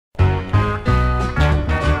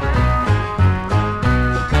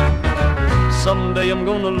Someday I'm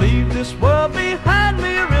gonna leave this world behind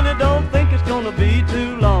me. Really don't think it's gonna be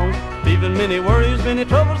too long. Leaving many worries, many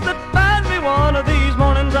troubles that find me. One of these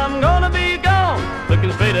mornings I'm gonna be gone.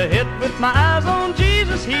 Looking straight ahead with my eyes on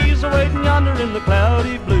Jesus. He's awaiting yonder in the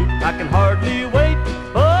cloudy blue. I can hardly wait.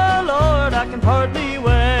 Oh Lord, I can hardly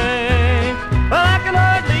wait. Well, I can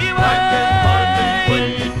hardly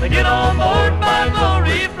wait to get on board my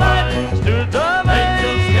glory flight. Stewards of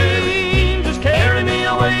angels carry me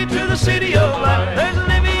away to the city of light. There's a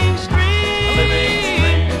living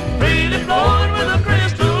stream, freely flowing with a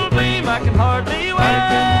crystal gleam. I can hardly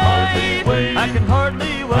wait. I can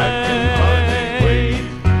hardly wait.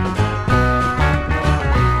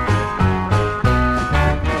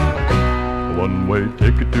 One-way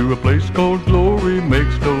ticket to a place called glory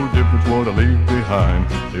makes no difference what I leave behind.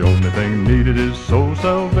 The only thing needed is soul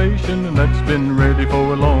salvation, and that's been ready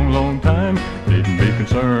for a long, long time. Needn't be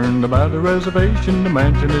concerned about the reservation. The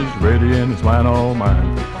mansion is ready and it's mine, all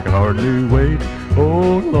mine. I can hardly wait.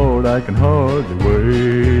 Oh Lord, I can hardly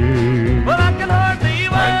wait.